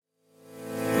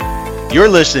You're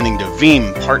listening to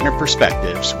Veeam Partner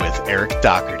Perspectives with Eric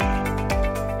Doherty.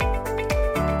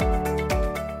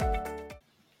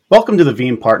 Welcome to the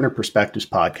Veeam Partner Perspectives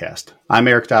podcast. I'm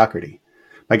Eric Doherty.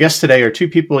 My guests today are two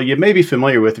people you may be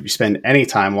familiar with if you spend any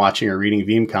time watching or reading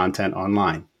Veeam content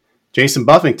online. Jason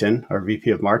Buffington, our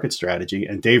VP of Market Strategy,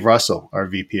 and Dave Russell, our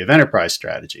VP of Enterprise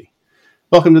Strategy.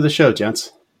 Welcome to the show,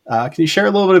 gents. Can you share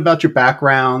a little bit about your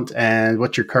background and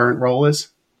what your current role is?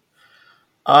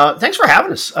 Thanks for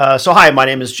having us. Hi, my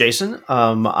name is Jason.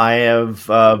 I have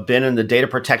been in the data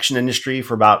protection industry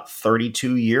for about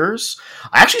 32 years.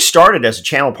 I actually started as a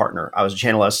channel partner. I was a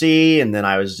channel SE, and then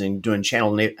I was doing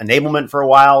channel enablement for a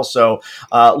while. So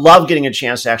love getting a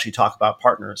chance to actually talk about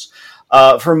partners.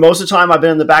 For most of the time, I've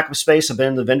been in the backup space. I've been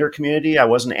in the vendor community. I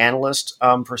was an analyst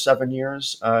for 7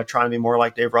 years, trying to be more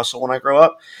like Dave Russell when I grow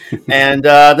up. And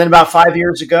then about 5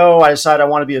 years ago, I decided I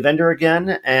want to be a vendor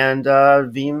again, and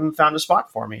Veeam found a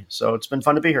spot for me. So it's been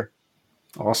fun to be here.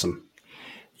 Awesome.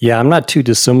 Yeah, I'm not too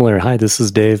dissimilar. Hi, this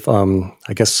is Dave.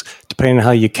 I guess depending on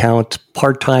how you count,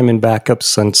 part-time in backup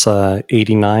since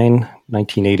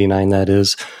 1989, that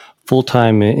is.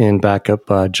 Full-time in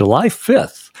backup July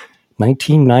 5th.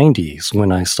 1990s when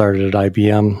I started at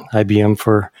IBM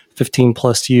for 15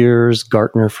 plus years,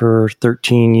 Gartner for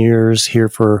 13 years, here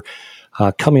for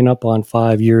coming up on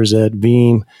 5 years at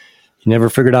Veeam. You never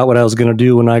figured out what I was going to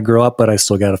do when I grow up, but I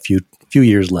still got a few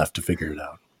years left to figure it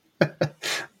out.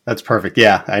 That's perfect.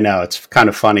 Yeah, I know. It's kind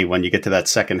of funny when you get to that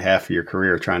second half of your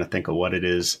career trying to think of what it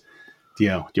is. Do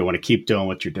you want to keep doing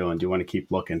what you're doing? Do you want to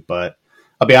keep looking? But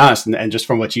I'll be honest, and just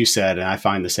from what you said, and I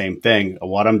find the same thing,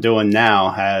 what I'm doing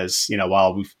now has,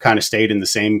 while we've kind of stayed in the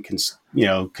same,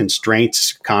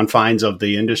 constraints, confines of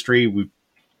the industry, we've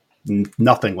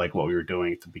nothing like what we were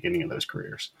doing at the beginning of those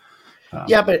careers.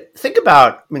 Yeah, but think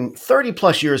about, 30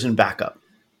 plus years in backup.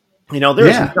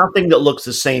 There's nothing that looks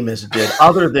the same as it did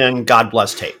other than God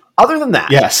bless tape. Other than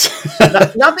that, yes,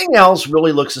 nothing else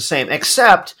really looks the same,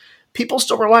 except people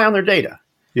still rely on their data.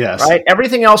 Yes. Right.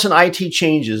 Everything else in IT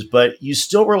changes, but you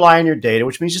still rely on your data,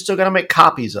 which means you still got to make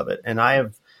copies of it. And I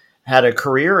have had a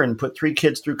career and put 3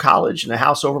 kids through college and a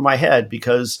house over my head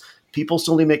because people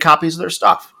still need to make copies of their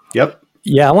stuff. Yep.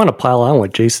 Yeah, I want to pile on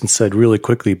what Jason said really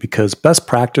quickly because best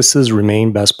practices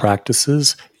remain best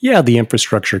practices. Yeah, the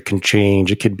infrastructure can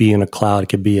change. It could be in a cloud, it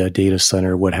could be a data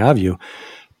center, what have you.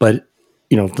 But,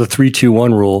 the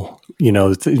 3-2-1 rule,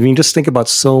 just think about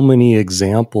so many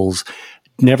examples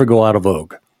never go out of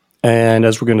vogue. And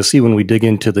as we're going to see when we dig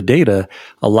into the data,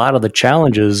 a lot of the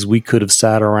challenges we could have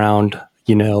sat around, at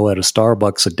a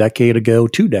Starbucks a decade ago,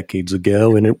 2 decades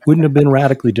ago, and it wouldn't have been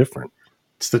radically different.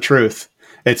 It's the truth.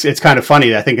 It's kind of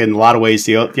funny. I think in a lot of ways,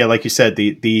 like you said,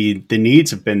 the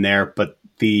needs have been there, but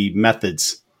the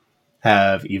methods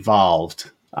have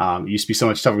evolved. It used to be so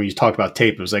much tougher when you talked about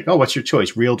tape. It was like, oh, what's your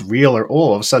choice? Reel to reel or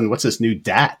all of a sudden, what's this new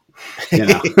DAT?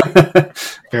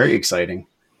 Very exciting.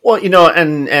 Well,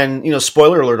 and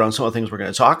spoiler alert on some of the things we're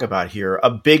going to talk about here. A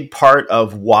big part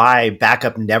of why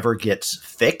backup never gets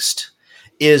fixed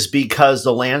is because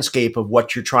the landscape of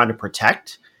what you're trying to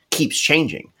protect keeps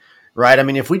changing, right?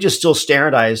 If we just still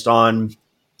standardized on,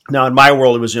 now in my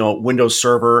world, it was, Windows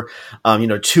Server,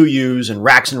 2Us and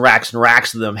racks and racks and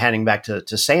racks of them handing back to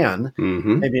SAN.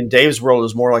 Mm-hmm. Maybe in Dave's world, it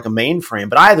was more like a mainframe.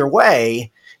 But either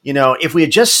way, if we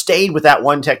had just stayed with that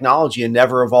one technology and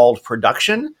never evolved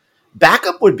production,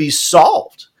 backup would be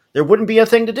solved. There wouldn't be a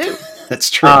thing to do. That's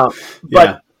true.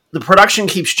 But the production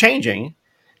keeps changing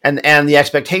and the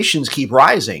expectations keep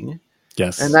rising.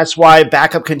 Yes. And that's why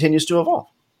backup continues to evolve.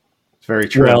 It's very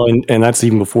true. Well, and that's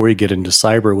even before you get into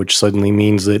cyber, which suddenly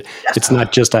means that it's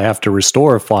not just I have to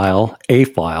restore a file.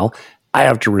 I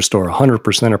have to restore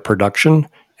 100% of production,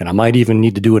 and I might even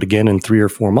need to do it again in 3 or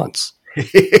 4 months.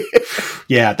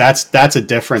 Yeah, that's a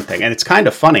different thing. And it's kind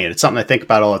of funny. And it's something I think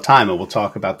about all the time. And we'll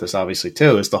talk about this obviously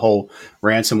too, is the whole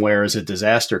ransomware as a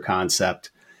disaster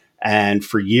concept. And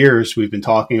for years, we've been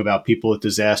talking about people with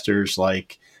disasters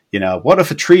like, what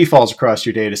if a tree falls across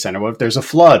your data center? What if there's a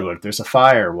flood? What if there's a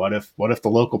fire? What if the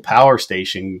local power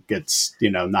station gets,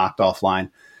 knocked offline?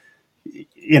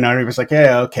 Everybody's like,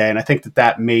 yeah, okay. And I think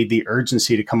that made the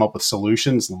urgency to come up with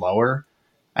solutions lower.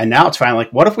 And now it's finally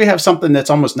like, what if we have something that's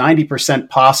almost 90%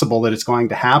 possible that it's going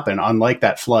to happen, unlike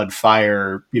that flood,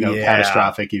 fire,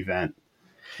 catastrophic event?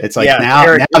 It's like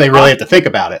now they really have to think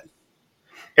about it.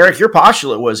 Eric, your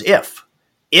postulate was if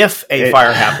a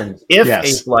fire happens, if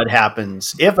a flood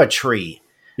happens, if a tree,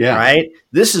 right?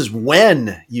 This is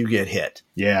when you get hit.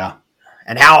 Yeah.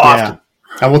 And how often?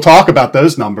 And we'll talk about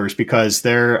those numbers because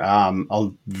they're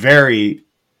very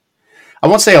I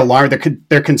won't say alarmed.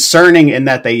 They're concerning in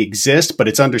that they exist, but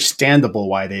it's understandable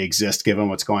why they exist given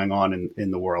what's going on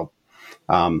in the world.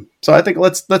 So I think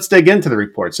let's dig into the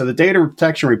report. So the data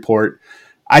protection report,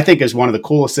 I think, is one of the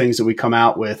coolest things that we come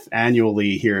out with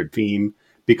annually here at Veeam,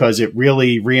 because it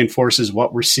really reinforces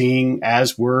what we're seeing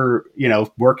as we're,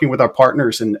 working with our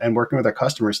partners and working with our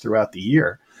customers throughout the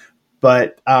year.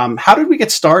 But how did we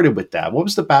get started with that? What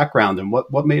was the background, and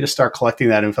what made us start collecting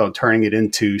that info and turning it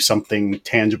into something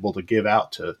tangible to give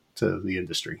out to the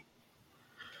industry?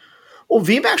 Well,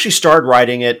 Veeam actually started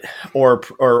writing it or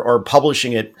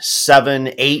publishing it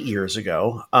 7-8 years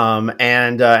ago,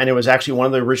 and it was actually one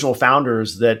of the original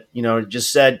founders that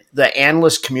just said the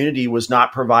analyst community was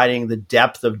not providing the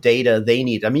depth of data they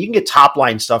need. I mean, you can get top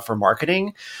line stuff for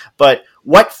marketing, but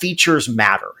what features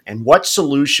matter and what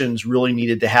solutions really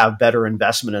needed to have better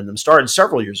investment in them started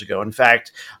several years ago. In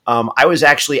fact, I was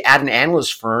actually at an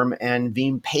analyst firm, and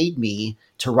Veeam paid me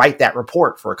to write that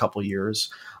report for a couple of years.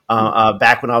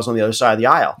 Back when I was on the other side of the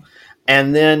aisle.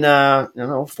 And then,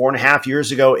 4.5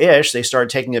 years ago-ish, they started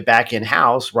taking it back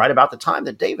in-house right about the time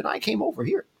that Dave and I came over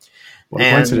here.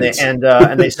 And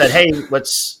they said, hey,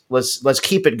 let's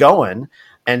keep it going.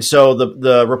 And so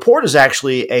the report is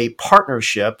actually a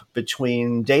partnership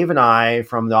between Dave and I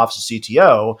from the Office of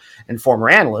CTO and former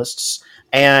analysts.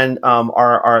 And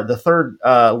the third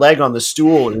leg on the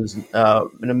stool is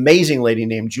an amazing lady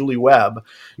named Julie Webb.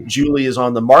 Julie is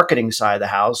on the marketing side of the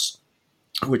house,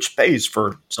 which pays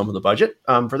for some of the budget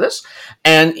for this.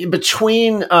 And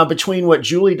between what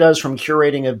Julie does from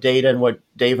curating of data and what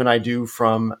Dave and I do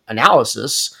from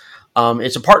analysis,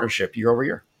 it's a partnership year over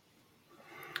year.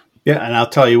 Yeah, and I'll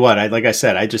tell you what, like I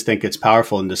said, I just think it's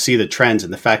powerful, and to see the trends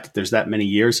and the fact that there's that many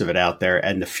years of it out there,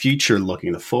 and the future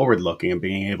looking, the forward looking, and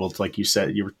being able to, like you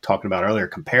said, you were talking about earlier,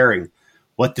 comparing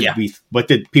what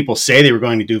did people say they were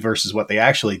going to do versus what they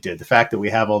actually did. The fact that we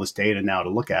have all this data now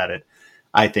to look at it,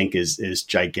 I think is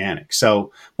gigantic.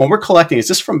 So when we're collecting, is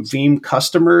this from Veeam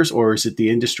customers, or is it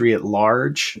the industry at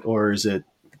large, or is it?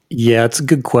 Yeah, it's a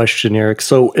good question, Eric.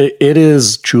 So it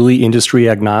is truly industry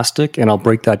agnostic, and I'll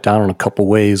break that down in a couple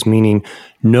ways, meaning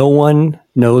no one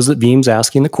knows that Veeam's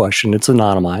asking the question. It's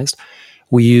anonymized.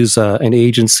 We use an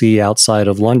agency outside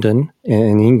of London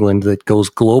in England that goes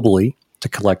globally to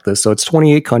collect this. So it's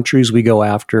 28 countries we go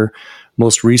after.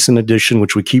 Most recent edition,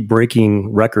 which we keep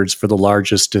breaking records for the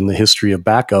largest in the history of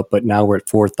backup, but now we're at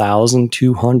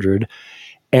 4,200.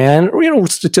 And,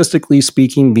 statistically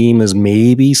speaking, Veeam is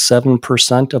maybe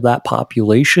 7% of that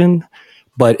population,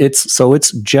 but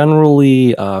it's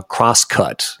generally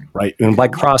cross-cut, right? And by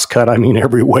cross-cut, I mean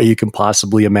every way you can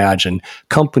possibly imagine.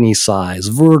 Company size,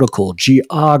 vertical,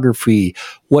 geography,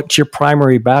 what's your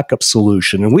primary backup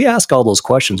solution? And we ask all those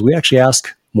questions. We actually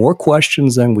ask more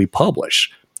questions than we publish.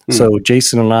 So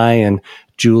Jason and I and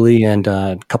Julie and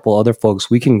a couple other folks,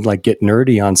 we can get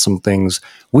nerdy on some things.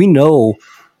 We know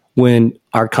when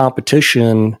our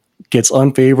competition gets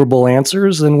unfavorable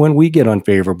answers and when we get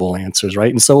unfavorable answers,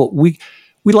 right? And so we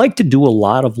like to do a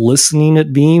lot of listening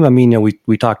at Veeam. I mean,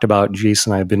 we talked about,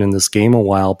 Jason and I have been in this game a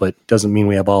while, but it doesn't mean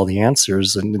we have all the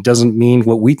answers, and it doesn't mean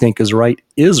what we think is right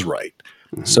is right.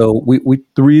 Mm-hmm. So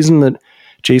the reason that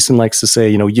Jason likes to say,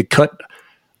 you cut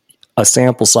a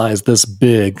sample size this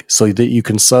big so that you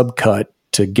can subcut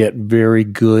to get very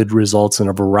good results in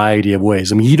a variety of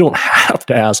ways. I mean, you don't have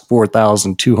to ask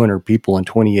 4,200 people in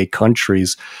 28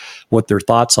 countries what their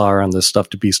thoughts are on this stuff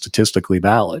to be statistically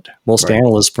valid. Most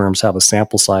analyst firms have a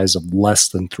sample size of less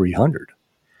than 300.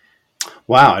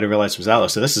 Wow, I didn't realize it was that low.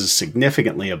 So this is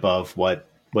significantly above what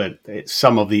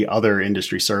some of the other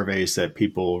industry surveys that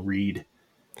people read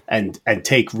and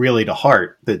take really to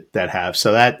heart that have.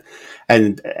 So that,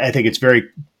 and I think it's very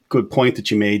good point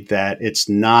that you made, that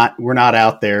we're not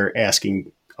out there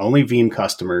asking only Veeam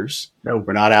customers. No,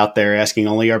 we're not out there asking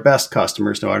only our best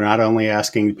customers. No, we're not only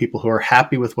asking people who are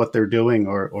happy with what they're doing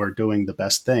or doing the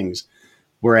best things.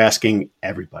 We're asking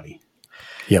everybody.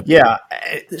 Yep. Yeah.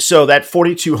 So that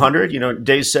 4,200,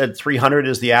 Dave said 300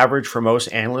 is the average for most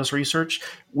analyst research.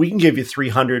 We can give you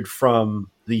 300 from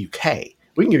the UK.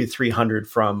 We can give you 300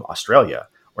 from Australia,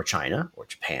 or China, or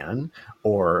Japan,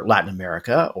 or Latin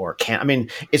America, or Canada. I mean,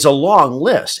 it's a long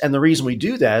list. And the reason we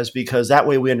do that is because that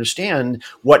way we understand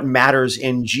what matters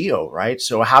in geo, right?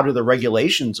 So how do the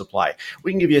regulations apply?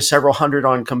 We can give you several hundred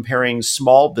on comparing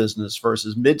small business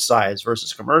versus mid-size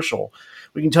versus commercial.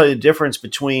 We can tell you the difference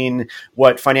between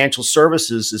what financial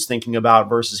services is thinking about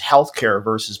versus healthcare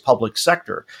versus public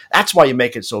sector. That's why you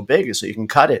make it so big, is so you can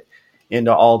cut it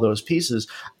into all those pieces.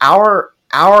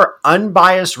 Our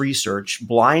unbiased research,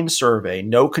 blind survey,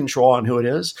 no control on who it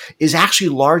is actually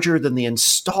larger than the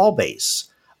install base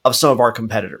of some of our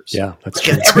competitors. Yeah, that's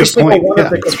true. Every single one of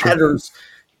the competitors,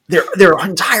 their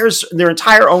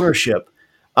entire ownership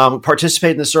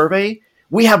participate in the survey.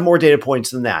 We have more data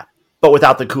points than that. but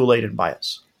without the Kool-Aid and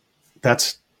bias.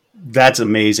 That's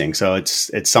amazing. So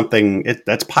it's something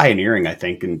that's pioneering, I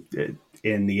think,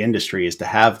 in the industry, is to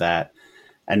have that.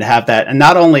 And to have that, and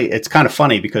not only, it's kind of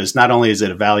funny because not only is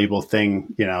it a valuable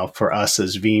thing, for us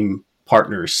as Veeam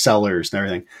partners, sellers, and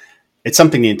everything, it's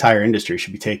something the entire industry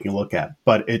should be taking a look at.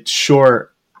 But it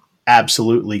sure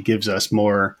absolutely gives us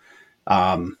more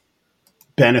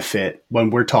benefit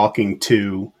when we're talking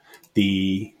to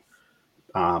the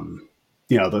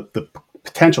the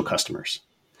potential customers.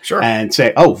 Sure. And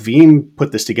say, oh, Veeam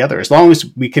put this together. As long as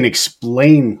we can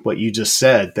explain what you just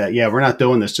said, that, yeah, we're not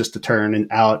doing this just to turn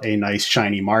out a nice,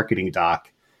 shiny marketing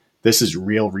doc. This is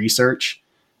real research.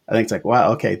 I think it's like,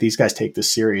 wow, okay, these guys take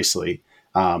this seriously,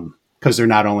 because they're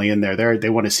not only in there, they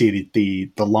want to see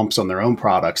the lumps on their own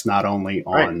products, not only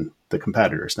on the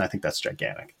competitors. And I think that's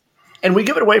gigantic. And we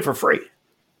give it away for free.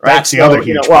 Right? That's the other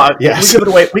huge part. Yes.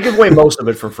 We give away most of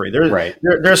it for free.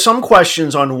 There's some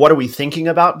questions on what are we thinking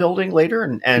about building later,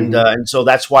 and so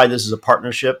that's why this is a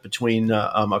partnership between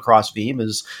across Veeam,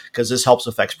 is because this helps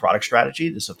affects product strategy.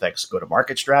 This affects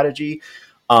go-to-market strategy.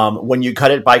 When you cut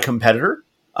it by competitor,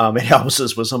 it helps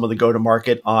us with some of the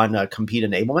go-to-market on compete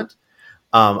enablement.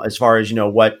 As far as,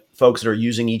 what folks that are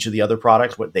using each of the other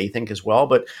products, what they think as well.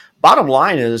 But bottom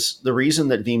line is, the reason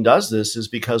that Veeam does this is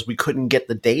because we couldn't get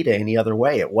the data any other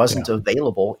way. It wasn't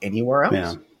available anywhere else.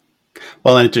 Yeah.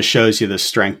 Well, and it just shows you the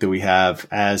strength that we have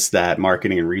as that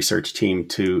marketing and research team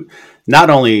to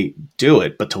not only do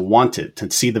it, but to want it,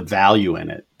 to see the value in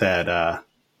it, that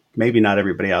maybe not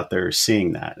everybody out there is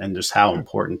seeing that, and just how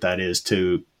important that is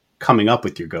to coming up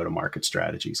with your go-to-market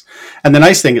strategies. And the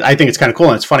nice thing, I think it's kind of cool,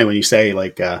 and it's funny when you say,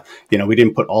 like, we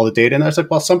didn't put all the data in there. It's like,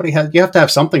 well, you have to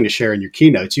have something to share in your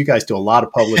keynotes. You guys do a lot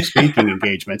of public speaking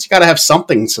engagements. You got to have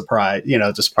something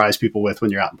to surprise people with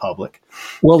when you're out in public.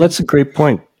 Well, that's a great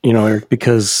point, Eric,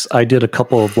 because I did a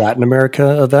couple of Latin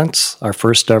America events. Our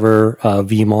first ever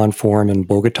Veeam On Forum in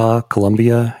Bogota,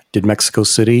 Colombia, did Mexico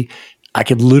City. I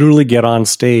could literally get on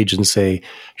stage and say,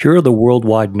 here are the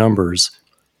worldwide numbers,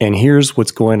 and here's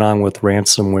what's going on with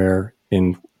ransomware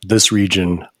in this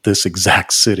region, this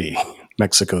exact city,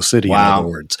 Mexico City, in other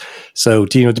words. So,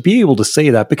 to be able to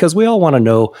say that, because we all want to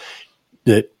know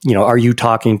that, are you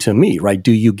talking to me, right?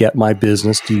 Do you get my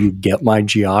business? Do you get my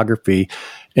geography?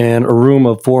 And a room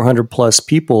of 400 plus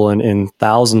people and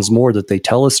thousands more that they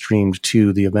telestreamed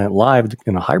to the event live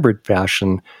in a hybrid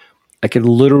fashion, I could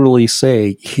literally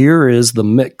say, here is the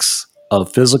mix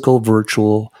of physical,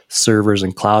 virtual servers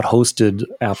and cloud hosted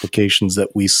applications that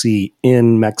we see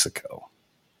in Mexico.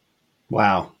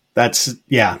 Wow. That's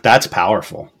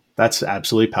powerful. That's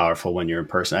absolutely powerful when you're in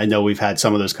person. I know we've had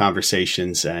some of those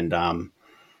conversations, and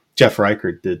Jeff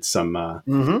Reichert did some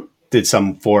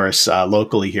for us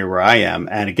locally here where I am.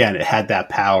 And again, it had that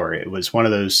power. It was one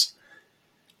of those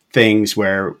things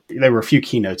where there were a few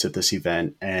keynotes at this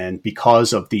event, and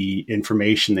because of the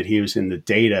information that he was in, the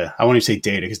data, I won't even say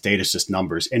data because data is just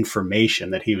numbers,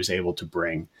 information that he was able to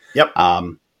bring. Yep.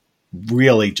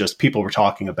 Really just people were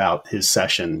talking about his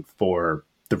session for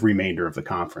the remainder of the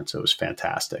conference. It was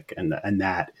fantastic. And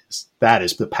that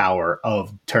is the power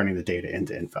of turning the data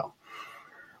into info.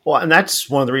 Well, and that's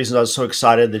one of the reasons I was so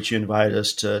excited that you invited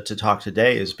us to talk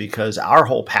today, is because our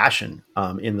whole passion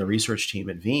in the research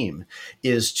team at Veeam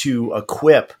is to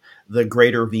equip the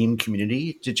greater Veeam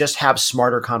community to just have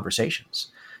smarter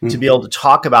conversations, to be able to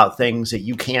talk about things that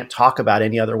you can't talk about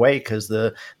any other way because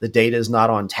the data is not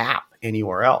on tap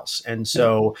anywhere else. And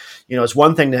so, it's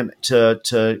one thing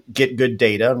to get good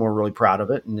data, and we're really proud of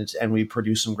it, and we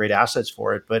produce some great assets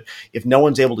for it. But if no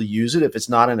one's able to use it, if it's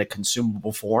not in a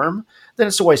consumable form, then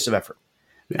it's a waste of effort.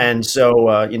 Yeah. And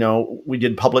so, we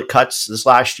did public cuts this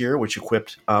last year, which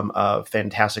equipped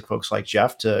fantastic folks like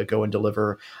Jeff to go and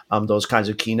deliver those kinds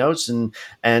of keynotes.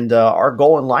 And our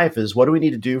goal in life is, what do we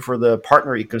need to do for the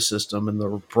partner ecosystem and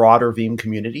the broader Veeam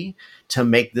community to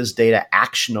make this data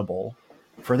actionable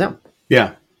for them?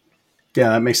 Yeah,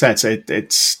 that makes sense.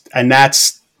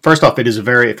 That's first off, it is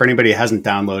for anybody who hasn't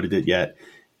downloaded it yet,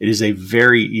 it is a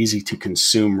very easy to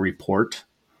consume report.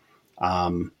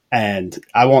 And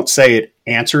I won't say it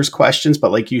answers questions,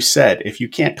 but like you said, if you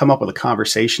can't come up with a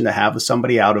conversation to have with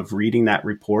somebody out of reading that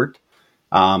report,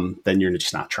 then you're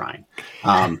just not trying.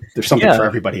 There's something for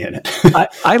everybody in it.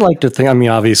 I like to think,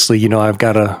 obviously, I've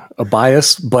got a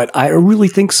bias, but I really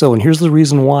think so. And here's the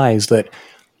reason why, is that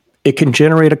it can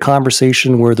generate a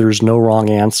conversation where there's no wrong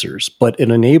answers, but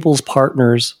it enables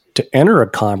partners to enter a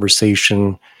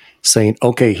conversation saying,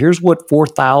 okay, here's what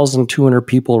 4,200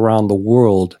 people around the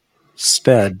world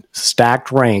said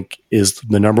stacked rank is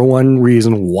the number one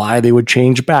reason why they would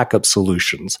change backup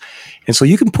solutions. And so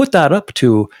you can put that up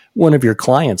to one of your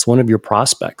clients, one of your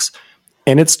prospects.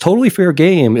 And it's totally fair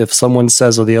game if someone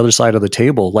says on the other side of the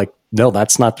table, like, no,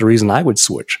 that's not the reason I would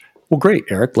switch. Well, great,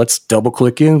 Eric, let's double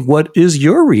click in. What is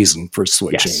your reason for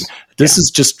switching? Yes. This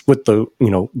is just what the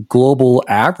global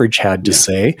average had to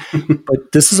say.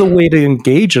 But this is a way to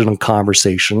engage in a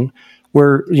conversation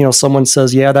where someone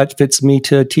says, yeah, that fits me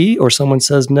to a T, or someone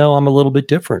says, no, I'm a little bit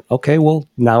different. Okay, well,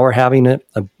 now we're having a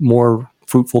more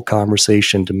fruitful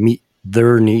conversation to meet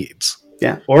their needs.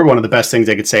 Yeah. Or one of the best things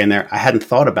they could say in there, I hadn't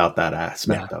thought about that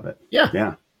aspect of it.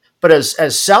 Yeah. But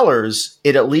as sellers,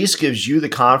 it at least gives you the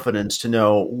confidence to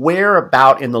know where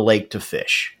about in the lake to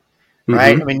fish,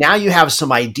 right? I mean, now you have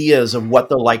some ideas of what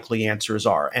the likely answers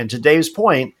are. And to Dave's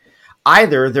point,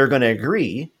 either they're going to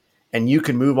agree and you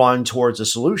can move on towards a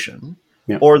solution,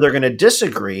 or they're going to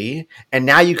disagree and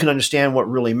now you can understand what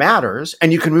really matters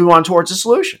and you can move on towards a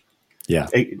solution. Yeah.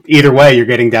 Either way, you're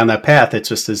getting down that path. It's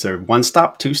just, is there one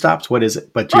stop, two stops? What is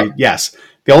it? But yes,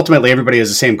 ultimately everybody has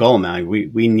the same goal now.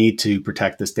 We need to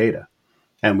protect this data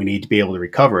and we need to be able to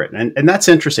recover it. And that's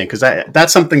interesting because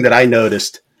that's something that I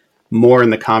noticed more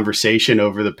in the conversation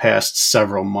over the past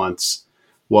several months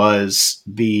was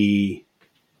the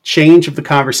change of the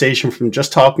conversation from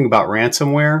just talking about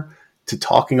ransomware to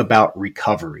talking about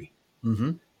recovery.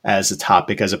 As a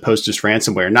topic, as opposed to just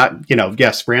ransomware. Not,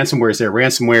 yes, ransomware is there.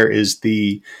 Ransomware is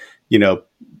the,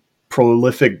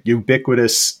 prolific,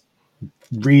 ubiquitous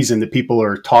reason that people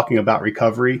are talking about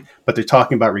recovery, but they're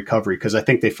talking about recovery because I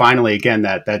think they finally, again,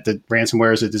 that the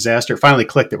ransomware is a disaster, finally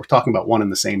clicked that we're talking about one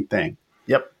and the same thing.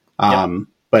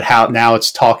 But how now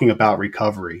it's talking about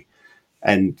recovery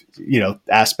and,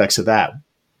 aspects of that.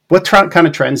 What kind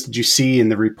of trends did you see in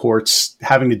the reports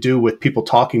having to do with people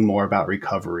talking more about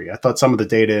recovery? I thought some of the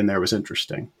data in there was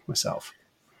interesting myself.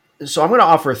 So I'm going to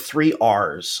offer 3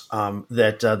 R's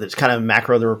that's kind of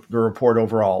macro the report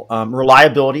overall.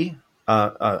 Reliability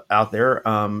out there.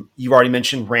 You've already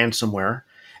mentioned ransomware.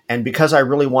 And because I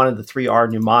really wanted the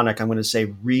 3R mnemonic, I'm going to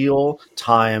say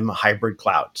real-time hybrid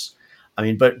clouds. I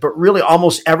mean, but really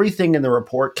almost everything in the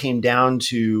report came down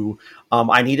to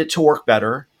I need it to work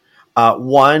better.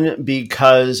 One,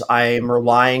 because I'm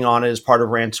relying on it as part of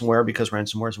ransomware because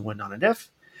ransomware is a when, not an if.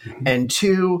 And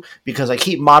 2, because I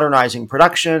keep modernizing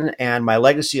production and my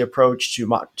legacy approach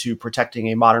to protecting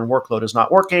a modern workload is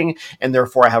not working, and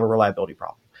therefore I have a reliability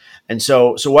problem. And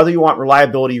so whether you want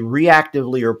reliability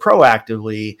reactively or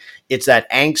proactively, it's that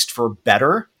angst for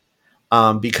better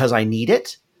because I need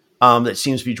it that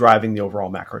seems to be driving the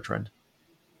overall macro trend.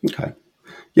 Okay.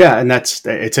 Yeah, and it's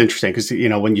interesting because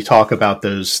when you talk about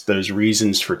those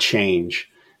reasons for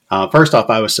change, first off,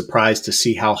 I was surprised to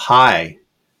see how high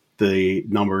the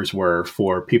numbers were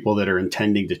for people that are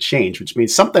intending to change, which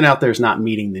means something out there is not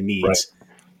meeting the needs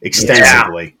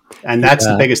extensively, and that's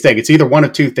the biggest thing. It's either one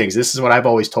of two things. This is what I've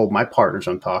always told my partners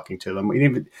I'm talking to them,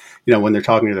 even when they're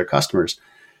talking to their customers.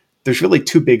 There's really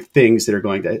 2 big things that are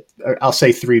going to. I'll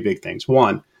say 3 big things.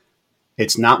 One,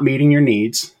 it's not meeting your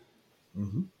needs.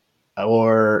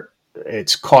 Or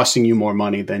it's costing you more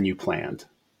money than you planned.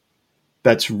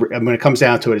 When it comes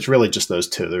down to it, it's really just those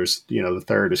 2. There's, the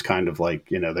third is kind of like,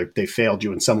 they failed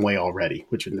you in some way already,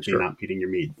 which is you're not meeting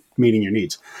your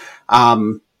needs.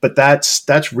 But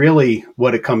that's really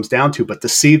what it comes down to. But to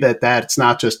see that it's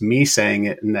not just me saying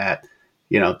it and that,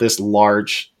 this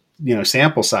large,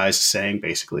 sample size is saying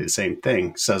basically the same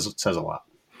thing says a lot.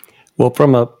 Well,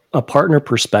 from a partner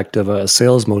perspective, a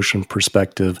sales motion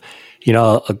perspective,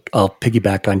 I'll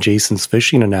piggyback on Jason's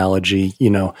fishing analogy.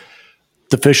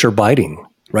 The fish are biting,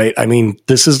 right? I mean,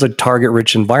 this is a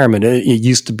target-rich environment. It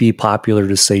used to be popular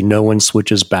to say no one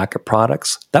switches backup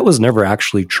products. That was never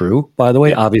actually true, by the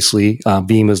way. Obviously,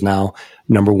 Veeam is now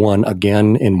number 1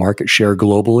 again in market share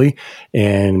globally.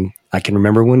 And I can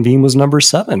remember when Veeam was number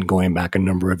 7 going back a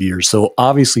number of years. So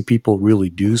obviously, people really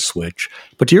do switch.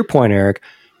 But to your point, Eric,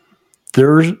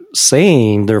 they're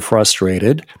saying they're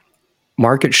frustrated.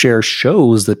 Market share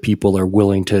shows that people are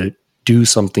willing to do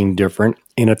something different.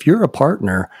 And if you're a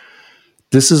partner,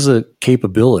 this is a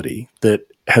capability that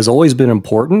has always been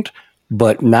important,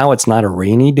 but now it's not a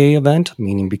rainy day event,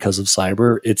 meaning because of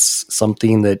cyber. It's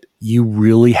something that you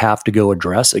really have to go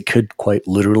address. It could quite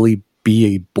literally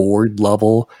be a board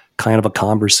level kind of a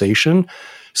conversation.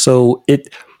 So it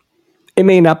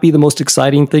may not be the most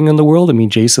exciting thing in the world. I mean,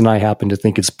 Jason and I happen to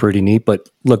think it's pretty neat, but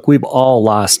look, we've all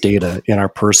lost data in our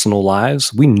personal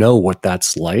lives. We know what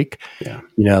that's like,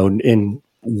 and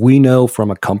we know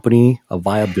from a company, a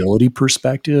viability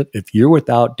perspective, if you're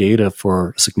without data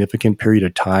for a significant period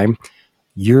of time,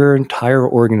 your entire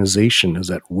organization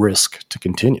is at risk to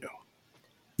continue.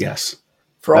 Yes.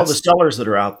 For all the sellers that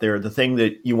are out there, the thing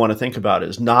that you want to think about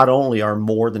is not only are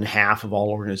more than half of all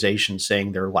organizations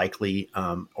saying they're likely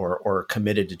or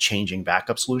committed to changing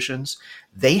backup solutions,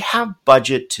 they have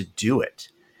budget to do it.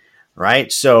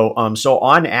 Right. So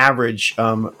on average,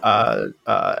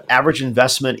 average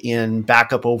investment in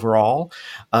backup overall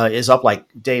is up like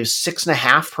Dave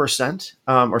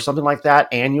 6.5% or something like that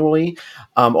annually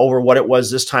over what it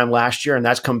was this time last year. And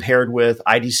that's compared with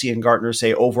IDC and Gartner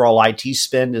say overall IT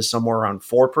spend is somewhere around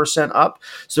 4% up.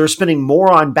 So they're spending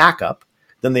more on backup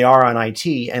than they are on IT.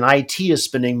 And IT is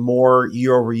spending more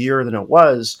year over year than it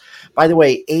was. By the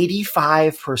way,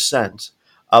 85%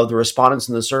 of the respondents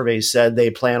in the survey said they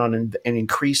plan on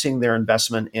increasing their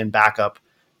investment in backup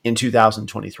in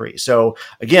 2023. So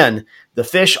again, the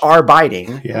fish are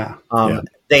biting. Yeah.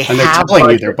 They're telling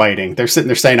you they're biting. They're sitting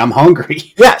there saying, "I'm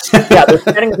hungry." Yes. Yeah. They're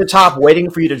standing at the top waiting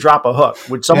for you to drop a hook.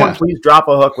 Would someone please drop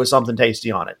a hook with something tasty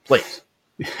on it, please?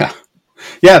 Yeah.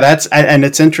 Yeah. And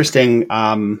it's interesting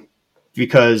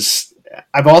because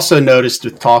I've also noticed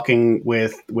with talking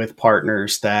with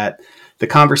partners that the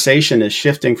conversation is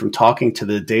shifting from talking to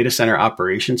the data center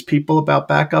operations people about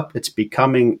backup. It's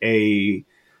becoming a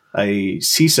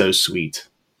CISO suite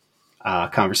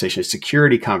conversation, a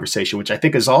security conversation, which I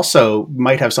think is also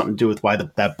might have something to do with why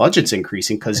that budget's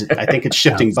increasing, because I think it's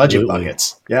shifting budget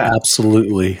buckets. Yeah,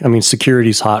 absolutely. I mean,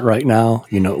 security's hot right now.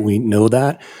 We know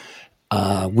that.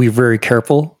 We're very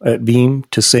careful at Veeam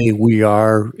to say we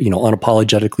are,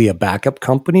 unapologetically a backup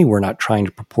company. We're not trying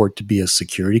to purport to be a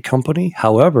security company.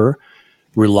 However,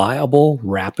 reliable,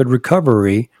 rapid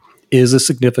recovery is a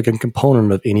significant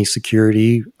component of any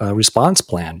security response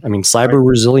plan. I mean, cyber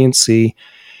resiliency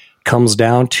comes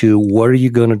down to what are you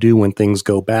going to do when things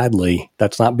go badly?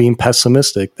 That's not being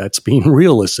pessimistic. That's being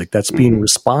realistic. That's being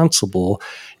responsible.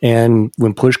 And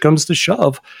when push comes to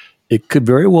shove, it could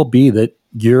very well be that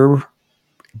your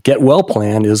get well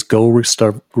plan is go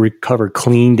recover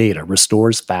clean data, restore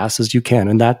as fast as you can.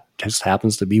 And that just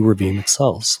happens to be where Veeam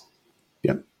excels.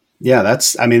 Yeah,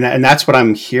 and that's what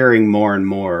I'm hearing more and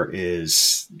more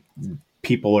is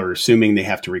people are assuming they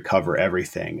have to recover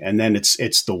everything. And then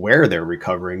it's the where they're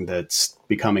recovering that's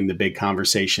becoming the big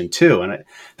conversation too. And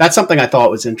that's something I thought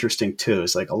was interesting too.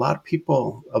 Is like a lot of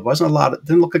people,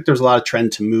 didn't look like there's a lot of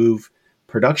trend to move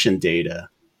production data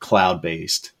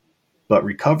cloud-based, but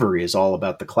recovery is all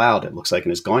about the cloud, it looks like,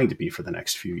 and is going to be for the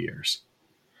next few years.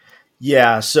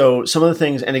 Yeah. So some of the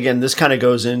things, and again, this kind of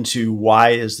goes into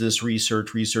why is this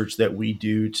research that we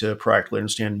do to proactively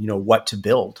understand, what to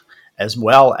build as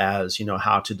well as,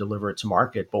 how to deliver it to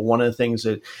market. But one of the things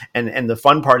that, and the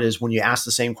fun part is when you ask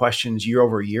the same questions year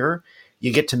over year,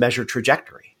 you get to measure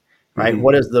trajectory, right?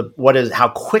 Mm-hmm. How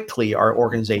quickly are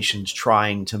organizations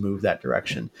trying to move that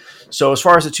direction? So as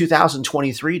far as the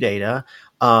 2023 data,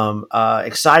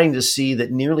 exciting to see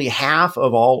that nearly half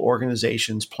of all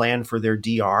organizations plan for their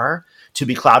DR to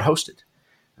be cloud hosted,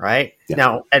 right? Yeah.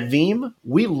 Now at Veeam,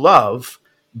 we love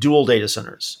dual data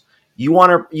centers. You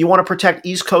want to protect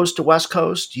East Coast to West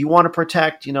Coast. You want to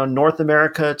protect, North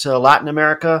America to Latin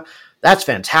America. That's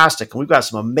fantastic. And we've got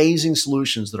some amazing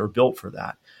solutions that are built for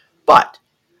that. But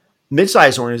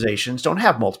mid-sized organizations don't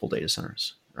have multiple data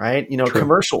centers. Right?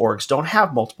 Commercial orgs don't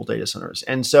have multiple data centers.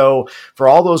 And so for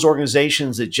all those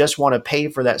organizations that just want to pay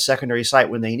for that secondary site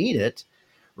when they need it,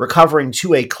 recovering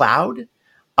to a cloud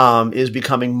is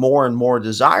becoming more and more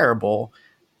desirable.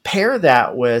 Pair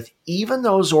that with even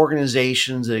those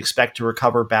organizations that expect to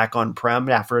recover back on-prem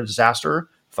after a disaster,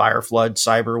 fire, flood,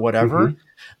 cyber, whatever,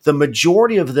 the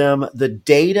majority of them, the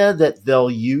data that they'll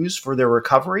use for their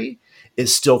recovery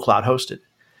is still cloud hosted.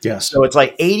 Yes. So it's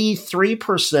like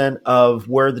 83% of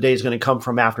where the data is going to come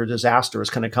from after a disaster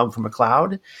is going to come from a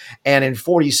cloud. And in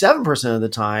 47% of the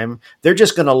time, they're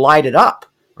just going to light it up,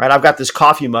 right? I've got this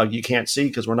coffee mug you can't see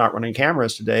because we're not running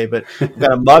cameras today, but I've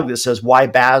got a mug that says, "Why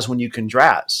Baz when you can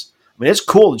Draz?" I mean, it's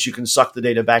cool that you can suck the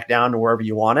data back down to wherever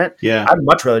you want it. Yeah. I'd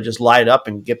much rather just light it up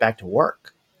and get back to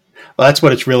work. Well, that's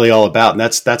what it's really all about. And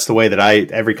that's the way that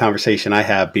every conversation I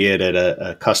have, be it at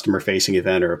a customer facing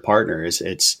event or a partner, is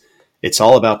it's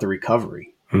all about the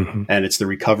recovery, and it's the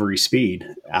recovery speed.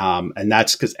 And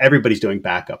that's because everybody's doing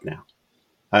backup now.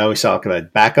 I always talk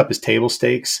about backup is table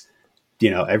stakes.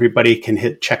 Everybody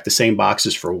can check the same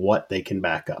boxes for what they can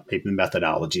back up. Maybe the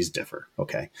methodologies differ.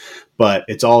 Okay. But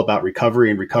it's all about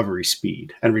recovery and recovery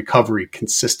speed and recovery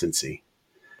consistency.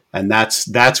 And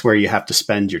that's where you have to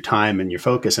spend your time and your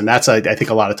focus. And that's, I think,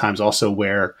 a lot of times also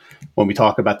where, when we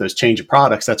talk about those change of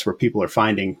products, that's where people are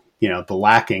finding, the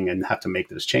lacking and have to make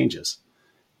those changes.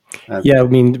 Yeah. I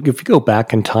mean, if you go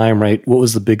back in time, right, what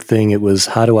was the big thing? It was,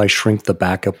 how do I shrink the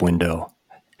backup window?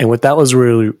 And what that was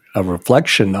really a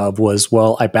reflection of was,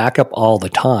 well, I back up all the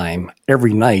time.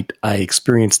 Every night I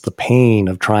experience the pain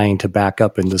of trying to back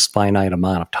up in this finite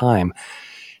amount of time.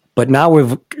 But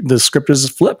now the script is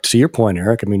flipped, to your point,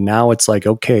 Eric. I mean, now it's like,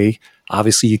 okay,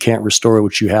 obviously you can't restore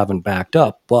what you haven't backed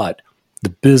up, but the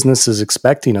business is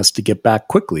expecting us to get back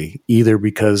quickly, either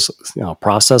because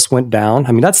process went down.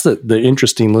 I mean, that's the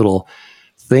interesting little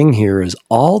thing here is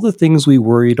all the things we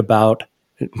worried about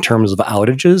in terms of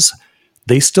outages,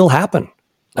 they still happen.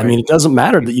 Right. I mean, it doesn't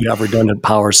matter that you have redundant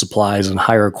power supplies and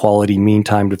higher quality mean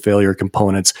time to failure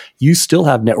components. You still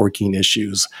have networking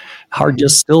issues. Hard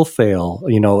disks still fail.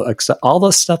 All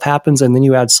this stuff happens, and then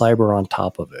you add cyber on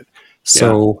top of it.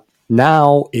 So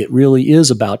now it really is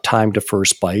about time to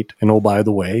first byte. And oh, by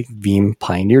the way, Veeam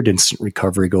pioneered instant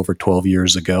recovery over 12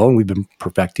 years ago, and we've been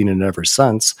perfecting it ever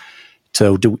since.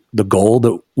 So the goal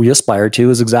that we aspire to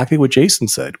is exactly what Jason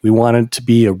said. We want it to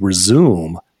be a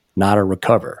resume, not a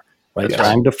recover. Right? Yes.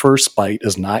 Time to first byte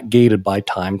is not gated by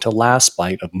time to last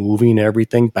byte of moving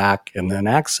everything back and then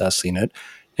accessing it.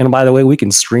 And by the way, we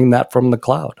can stream that from the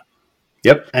cloud.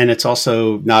 Yep. And it's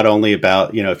also not only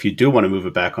about, if you do want to move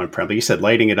it back on-prem, but you said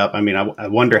lighting it up. I mean, I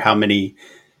wonder how many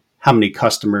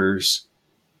customers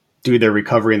do their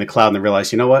recovery in the cloud and they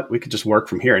realize, you know what, we could just work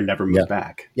from here and never move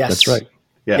back. Yes. That's right.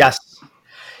 Yeah. Yes.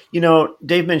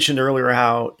 Dave mentioned earlier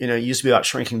how, it used to be about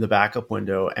shrinking the backup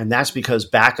window. And that's because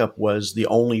backup was the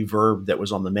only verb that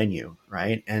was on the menu,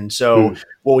 right? And so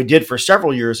what we did for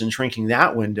several years in shrinking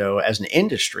that window as an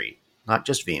industry, not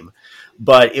just Veeam,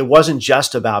 but it wasn't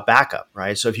just about backup,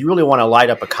 right? So if you really want to light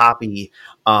up a copy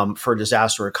for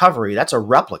disaster recovery, that's a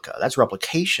replica. That's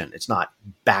replication. It's not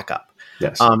backup.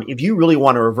 Yes. If you really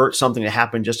want to revert something that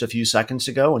happened just a few seconds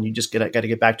ago and you just got to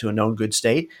get back to a known good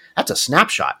state, that's a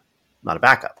snapshot, not a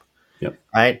backup. Yep.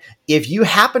 Right. If you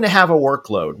happen to have a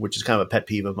workload, which is kind of a pet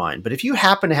peeve of mine, but if you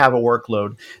happen to have a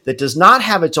workload that does not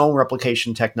have its own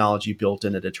replication technology built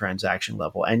in at a transaction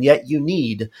level, and yet you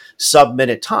need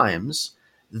sub-minute times,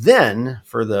 then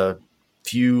for the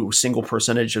few single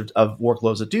percentage of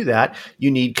workloads that do that, you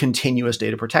need continuous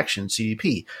data protection,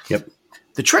 CDP. Yep.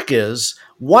 The trick is,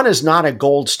 one is not a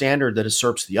gold standard that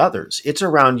usurps the others. It's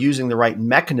around using the right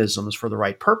mechanisms for the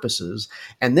right purposes,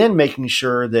 and then making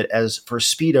sure that as for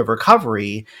speed of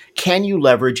recovery, can you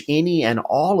leverage any and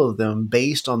all of them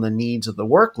based on the needs of the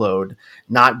workload,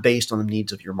 not based on the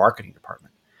needs of your marketing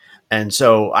department. And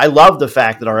so I love the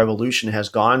fact that our evolution has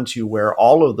gone to where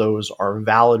all of those are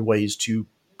valid ways to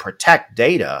protect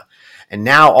data. And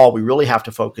now all we really have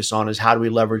to focus on is how do we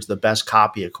leverage the best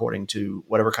copy according to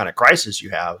whatever kind of crisis you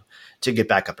have to get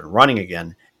back up and running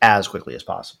again as quickly as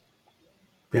possible.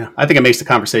 Yeah, I think it makes the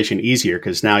conversation easier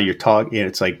because now you're talking.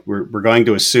 It's like we're going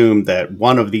to assume that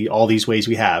one of all these ways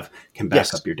we have can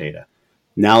back up your data.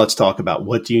 Now let's talk about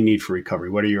what do you need for recovery?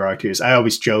 What are your RTOs? I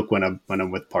always joke when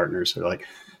I'm with partners. They're like,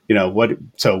 what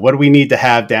do we need to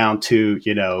have down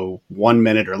to 1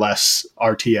 minute or less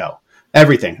RTO?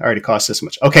 Everything already costs this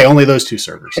much. Okay, only those two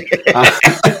servers.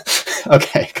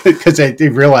 Okay, because they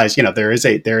realize there is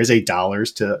a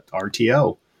dollars to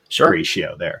RTO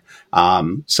ratio there.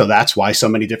 So that's why so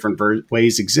many different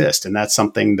ways exist, and that's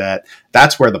something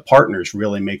that's where the partners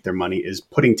really make their money is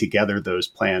putting together those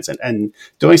plans and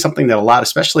doing something that a lot,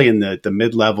 especially in the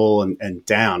mid-level and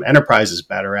down, enterprise is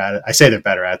better at it. I say they're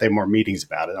better at it. They have more meetings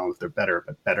about it. I don't know if they're better,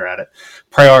 but better at it.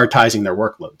 Prioritizing their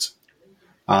workloads.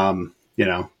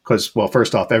 Because, well,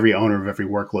 first off, every owner of every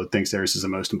workload thinks theirs is the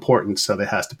most important. So it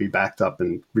has to be backed up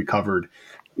and recovered,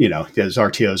 because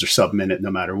RTOs are sub-minute no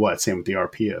matter what. Same with the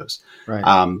RPOs.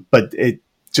 Right. But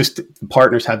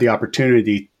partners have the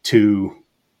opportunity to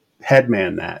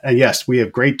headman that. And yes, we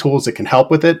have great tools that can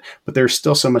help with it, but there's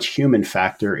still so much human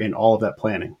factor in all of that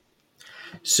planning.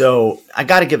 So I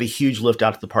got to give a huge lift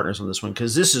out to the partners on this one,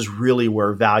 because this is really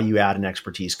where value add and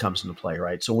expertise comes into play,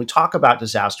 right? So when we talk about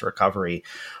disaster recovery,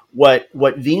 what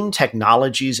Veeam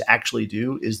technologies actually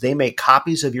do is they make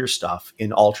copies of your stuff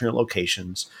in alternate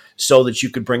locations so that you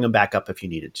could bring them back up if you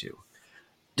needed to.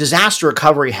 Disaster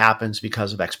recovery happens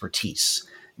because of expertise,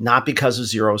 not because of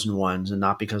zeros and ones, and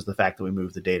not because of the fact that we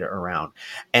move the data around.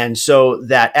 And so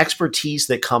that expertise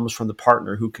that comes from the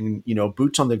partner who can,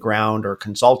 boots on the ground or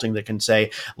consulting that can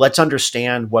say, let's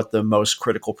understand what the most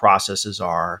critical processes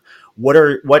are.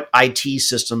 What IT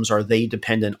systems are they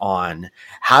dependent on?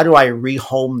 How do I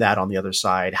rehome that on the other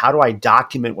side? How do I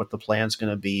document what the plan's going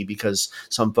to be because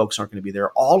some folks aren't going to be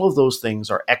there? All of those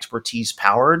things are expertise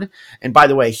powered. And by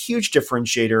the way, a huge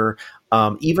differentiator,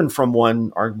 even from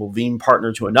one arguable Veeam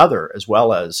partner to another, as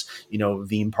well as,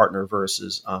 Veeam partner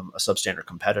versus a substandard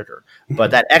competitor.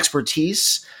 But that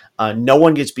expertise, no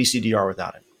one gets BCDR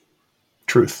without it.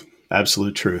 Truth.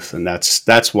 Absolute truth. And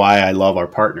that's why I love our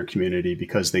partner community,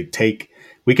 because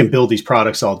we can build these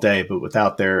products all day, but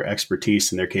without their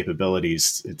expertise and their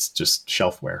capabilities, it's just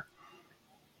shelfware.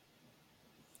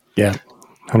 Yeah,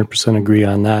 100% agree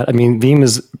on that. I mean, Veeam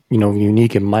is,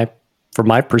 unique from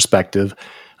my perspective.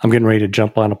 I'm getting ready to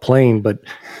jump on a plane, but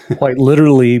quite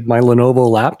literally my Lenovo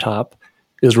laptop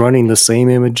is running the same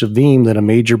image of Veeam that a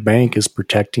major bank is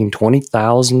protecting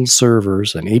 20,000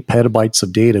 servers and 8 petabytes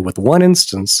of data with one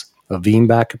instance of Veeam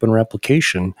backup and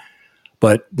replication.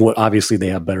 But obviously they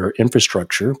have better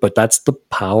infrastructure, but that's the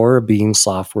power of being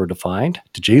software defined.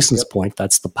 To Jason's point,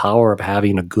 that's the power of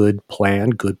having a good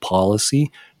plan, good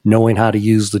policy, knowing how to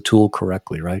use the tool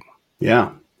correctly, right?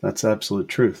 Yeah, that's absolute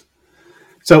truth.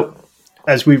 So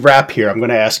as we wrap here, I'm going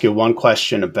to ask you one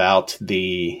question about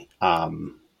the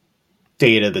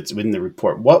data that's in the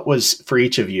report. What was, for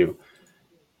each of you,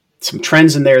 some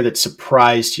trends in there that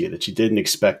surprised you that you didn't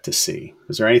expect to see?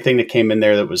 Was there anything that came in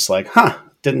there that was like,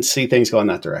 didn't see things go in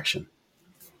that direction?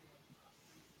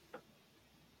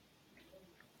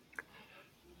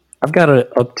 I've got an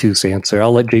obtuse answer.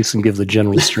 I'll let Jason give the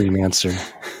general stream answer.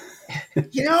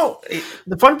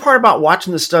 The fun part about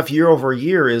watching this stuff year over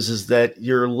year is that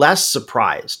you're less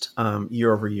surprised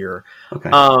year over year.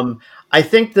 Okay. I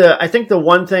think the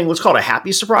one thing, let's call it a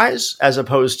happy surprise as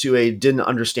opposed to a didn't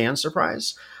understand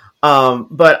surprise.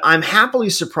 But I'm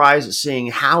happily surprised at seeing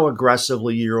how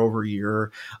aggressively year over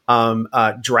year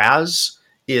DRAS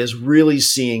is really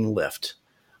seeing lift.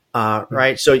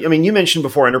 Right. So, I mean, you mentioned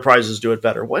before enterprises do it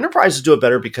better. Well, enterprises do it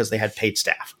better because they had paid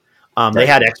staff. They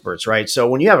had experts, right? So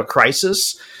when you have a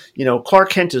crisis, Clark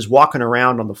Kent is walking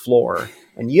around on the floor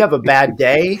and you have a bad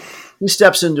day, he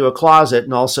steps into a closet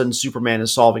and all of a sudden Superman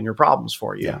is solving your problems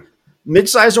for you. Yeah.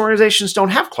 Mid-sized organizations don't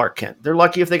have Clark Kent. They're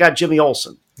lucky if they got Jimmy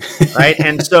Olsen, right?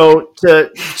 And so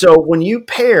when you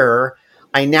pair,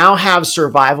 I now have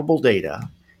survivable data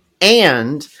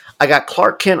and I got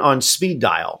Clark Kent on speed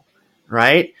dial,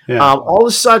 right? Yeah. All of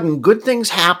a sudden, good things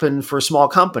happen for small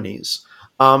companies.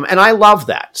 And I love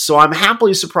that. So I'm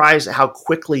happily surprised at how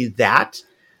quickly that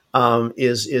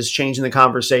is changing the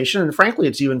conversation. And frankly,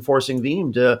 it's even forcing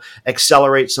Veeam to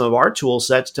accelerate some of our tool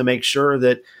sets to make sure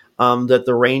that that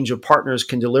the range of partners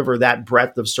can deliver that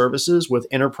breadth of services with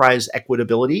enterprise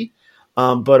equitability,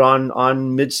 but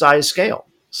on mid-sized scale.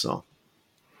 So,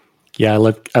 yeah, I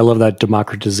love that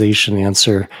democratization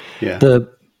answer. Yeah.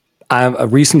 I have a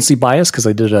recency bias because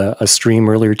I did a stream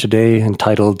earlier today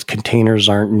entitled "Containers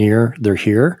Aren't Near, They're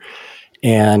Here,"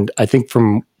 and I think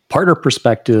from partner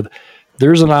perspective,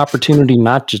 there's an opportunity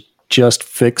not to just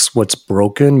fix what's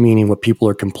broken, meaning what people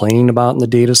are complaining about in the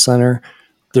data center.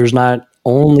 There's not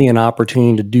only an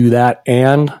opportunity to do that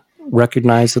and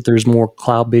recognize that there's more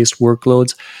cloud-based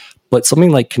workloads, but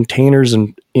something like containers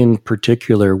in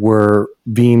particular, where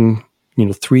Veeam,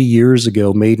 3 years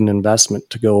ago made an investment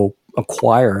to go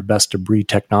acquire best of breed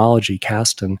technology,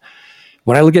 Kasten.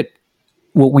 When I look at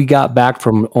what we got back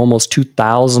from almost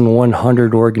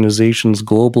 2,100 organizations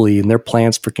globally and their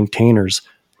plans for containers,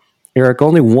 Eric,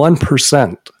 only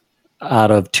 1%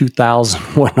 out of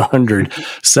 2,100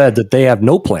 said that they have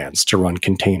no plans to run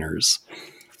containers.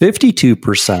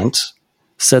 52%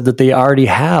 said that they already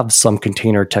have some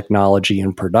container technology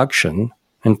in production,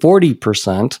 and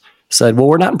 40% said, well,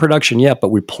 we're not in production yet,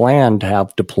 but we plan to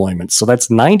have deployments. So that's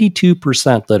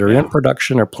 92% that are in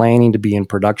production or planning to be in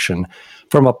production.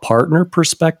 From a partner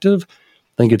perspective, I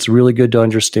think it's really good to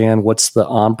understand what's the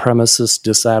on-premises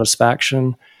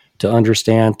dissatisfaction, to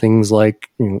understand things like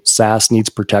SaaS needs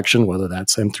protection, whether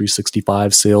that's M365,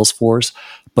 Salesforce,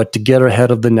 but to get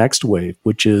ahead of the next wave,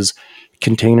 which is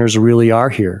containers really are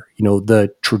here.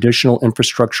 The traditional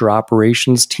infrastructure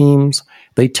operations teams,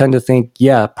 they tend to think,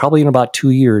 probably in about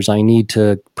 2 years, I need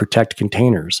to protect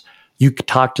containers. You could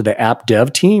talk to the app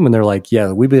dev team and they're like,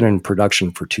 we've been in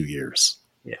production for 2 years.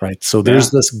 Yeah. Right. So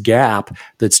there's this gap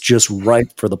that's just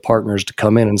ripe for the partners to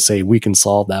come in and say, we can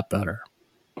solve that better.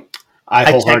 I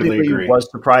wholeheartedly agree.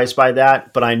 Was surprised by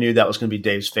that, but I knew that was going to be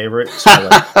Dave's favorite. So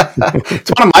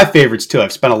it's one of my favorites too.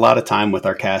 I've spent a lot of time with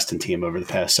our Kasten team over the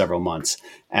past several months,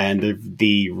 and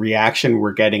the reaction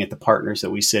we're getting at the partners that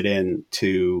we sit in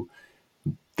to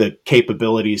the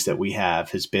capabilities that we have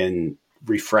has been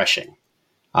refreshing,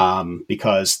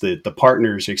 because the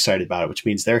partners are excited about it, which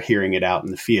means they're hearing it out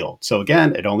in the field. So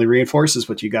again, it only reinforces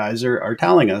what you guys are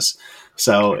telling us.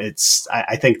 So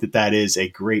I think that is a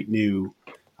great new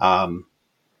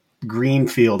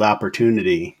greenfield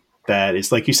opportunity that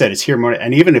is, like you said, it's here more.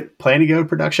 And even if planning to go to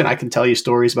production, I can tell you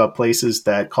stories about places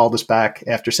that called us back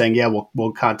after saying,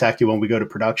 we'll contact you when we go to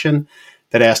production,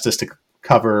 that asked us to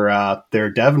cover their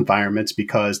dev environments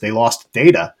because they lost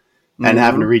data and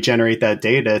having to regenerate that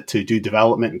data to do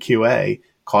development and QA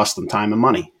cost them time and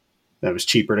money. That was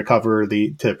cheaper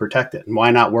to protect it. And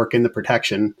why not work in the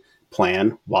protection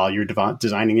plan while you're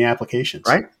designing the applications?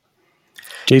 Right.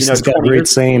 Jason's got a great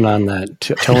saying on that.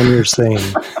 Tell him your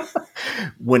saying.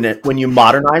 When you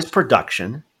modernize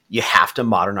production, you have to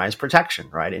modernize protection,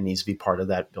 right? It needs to be part of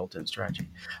that built-in strategy.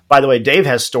 By the way, Dave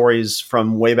has stories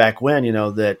from way back when,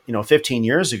 15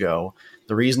 years ago,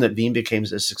 the reason that Veeam became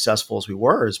as successful as we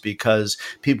were is because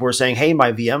people were saying, hey,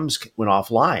 my VMs went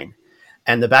offline.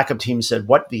 And the backup team said,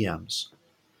 what VMs?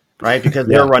 Right? Because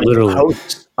they're running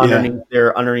hosts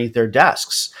underneath their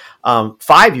desks.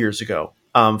 5 years ago,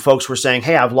 folks were saying,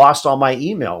 hey, I've lost all my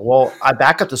email. Well, I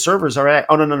back up the servers already.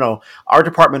 Oh, no. Our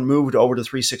department moved over to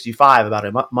 365 about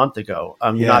a month ago.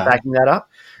 You're not backing that up?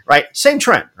 Right? Same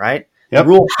trend, right? Yep. The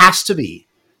rule has to be,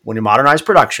 when you modernize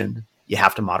production, you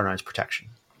have to modernize protection.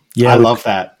 Yeah, I love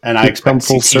that. And I expect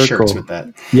to see t-shirts with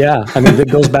that. Yeah. I mean, it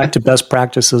goes back to best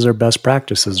practices are best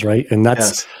practices, right? And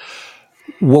that's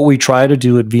what we try to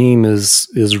do at Veeam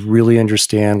is really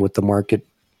understand what the market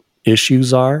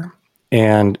issues are.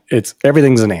 And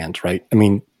everything's an and, right? I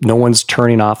mean, no one's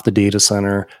turning off the data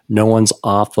center. No one's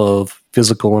off of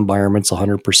physical environments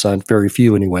 100%, very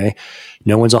few anyway.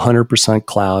 No one's 100%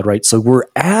 cloud, right? So we're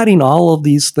adding all of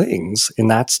these things. And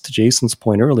that's, to Jason's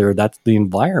point earlier, that's the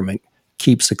environment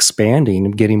keeps expanding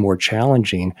and getting more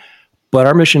challenging. But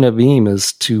our mission at Veeam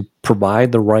is to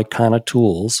provide the right kind of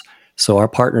tools so our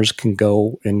partners can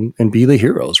go and be the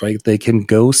heroes, right? They can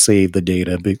go save the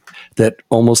data that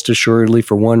almost assuredly,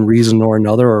 for one reason or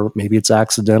another, or maybe it's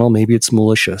accidental, maybe it's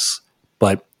malicious,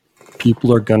 but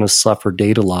people are going to suffer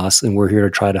data loss, and we're here to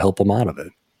try to help them out of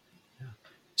it.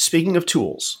 Speaking of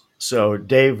tools, so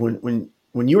Dave, when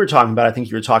you were talking about, I think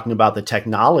you were talking about the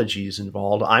technologies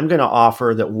involved. I'm going to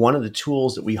offer that one of the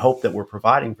tools that we hope that we're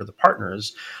providing for the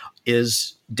partners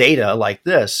is data like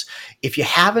this. If you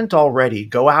haven't already,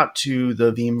 go out to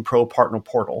the Veeam Pro Partner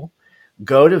Portal,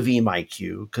 go to Veeam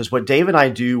IQ, because what Dave and I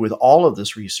do with all of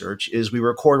this research is we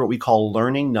record what we call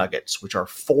learning nuggets, which are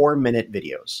 4-minute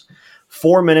videos.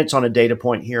 4 minutes on a data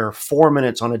point here, 4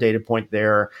 minutes on a data point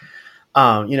there.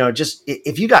 Just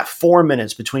if you got 4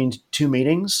 minutes between two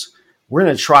meetings, we're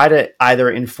going to try to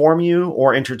either inform you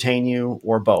or entertain you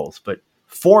or both. But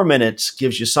 4 minutes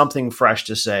gives you something fresh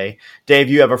to say. Dave,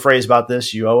 you have a phrase about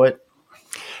this. You owe it.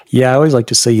 Yeah, I always like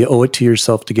to say you owe it to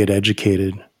yourself to get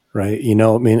educated, right?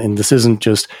 And this isn't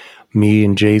just me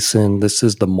and Jason. This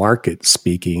is the market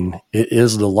speaking. It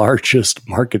is the largest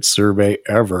market survey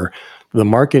ever. The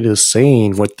market is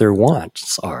saying what their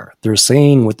wants are. They're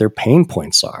saying what their pain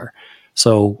points are.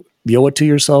 So you owe it to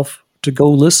yourself to go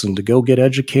listen, to go get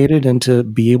educated, and to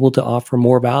be able to offer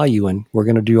more value. And we're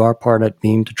going to do our part at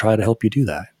Veeam to try to help you do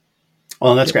that.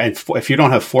 Well, that's great. If you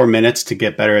don't have 4 minutes to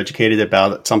get better educated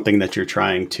about something that you're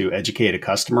trying to educate a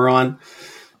customer on,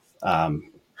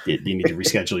 you need to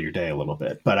reschedule your day a little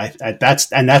bit. But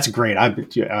that's great.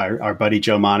 Our buddy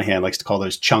Joe Monahan likes to call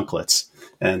those chunklets.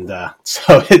 And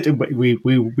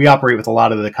we operate with a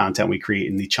lot of the content we create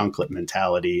in the chunklet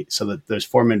mentality, so that those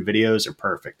 4-minute videos are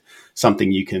perfect.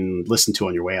 Something you can listen to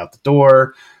on your way out the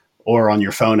door or on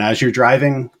your phone as you're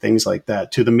driving, things like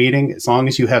that, to the meeting. As long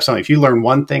as you have something, if you learn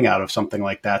one thing out of something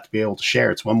like that to be able to share,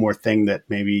 it's one more thing that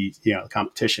maybe the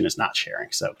competition is not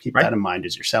sharing. So keep that in mind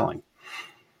as you're selling.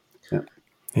 Yeah.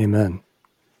 Amen.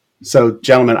 So,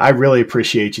 gentlemen, I really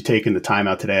appreciate you taking the time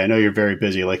out today. I know you're very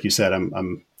busy. Like you said,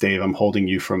 Dave, I'm holding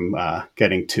you from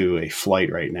getting to a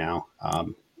flight right now.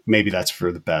 Maybe that's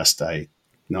for the best. I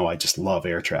know I just love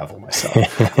air travel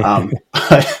myself.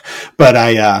 But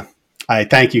I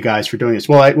thank you guys for doing this.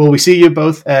 Will we see you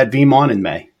both at Veeam in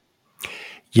May?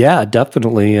 Yeah,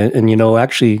 definitely. And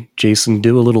actually, Jason,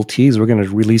 do a little tease. We're going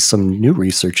to release some new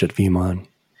research at Veeam.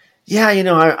 Yeah,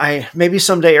 I maybe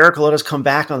someday Eric will let us come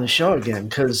back on the show again,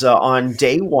 because on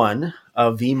day one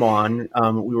of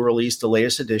Veeam we released the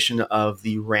latest edition of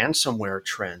the Ransomware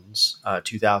Trends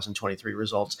 2023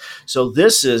 results. So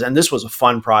this was a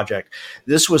fun project.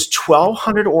 This was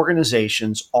 1,200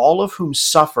 organizations, all of whom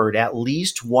suffered at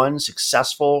least one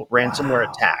successful ransomware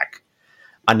attack.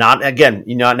 Not again,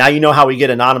 now you know how we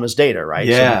get anonymous data, right?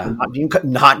 Yeah. So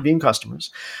not being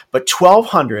customers, but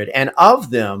 1,200, and of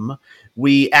them,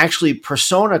 we actually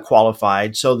persona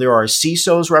qualified. So there are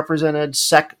CISOs represented,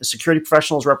 security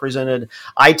professionals represented,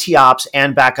 IT ops,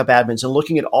 and backup admins. And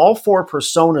looking at all 4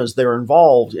 personas that are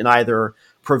involved in either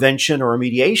prevention or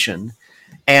remediation,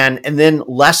 and then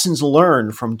lessons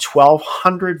learned from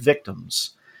 1,200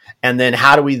 victims. And then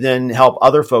how do we then help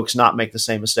other folks not make the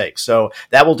same mistakes? So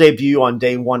that will debut on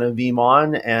day 1 of Veeam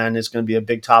On, and it's going to be a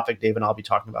big topic. Dave and I'll be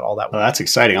talking about all that. Well, that's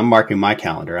exciting. I'm marking my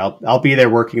calendar. I'll be there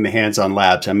working the hands-on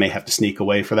labs. I may have to sneak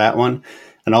away for that one.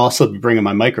 And I'll also be bringing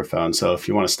my microphone. So if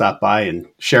you want to stop by and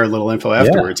share a little info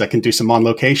afterwards, I can do some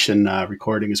on-location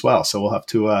recording as well. So we'll have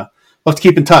to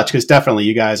keep in touch, because definitely,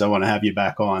 you guys, I want to have you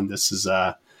back on. This is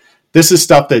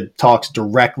stuff that talks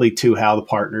directly to how the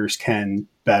partners can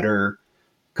better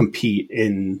compete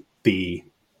in the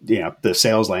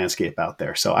sales landscape out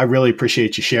there. So I really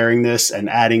appreciate you sharing this and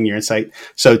adding your insight.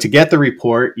 So to get the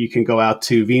report, you can go out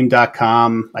to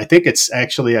veeam.com. I think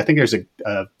there's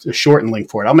a shortened link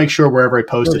for it. I'll make sure wherever I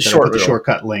post it, that I put the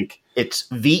shortcut link. It's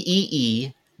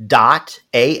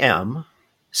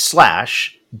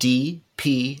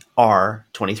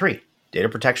VEE.am/DPR23, Data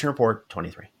Protection Report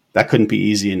 23. That couldn't be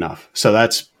easy enough. So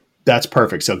that's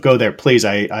perfect. So go there, please.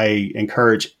 I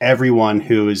encourage everyone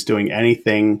who is doing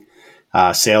anything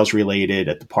sales related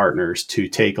at the partners to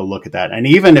take a look at that. And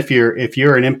even if you're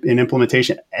in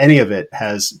implementation, any of it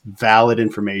has valid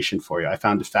information for you. I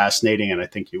found it fascinating, and I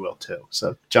think you will too.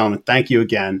 So, gentlemen, thank you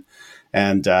again.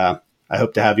 And I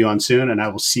hope to have you on soon, and I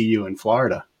will see you in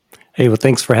Florida. Hey, well,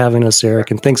 thanks for having us,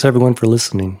 Eric. And thanks everyone for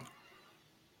listening.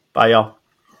 Bye, y'all.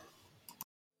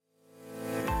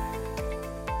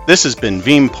 This has been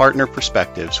Veeam Partner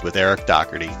Perspectives with Eric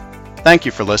Doherty. Thank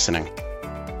you for listening.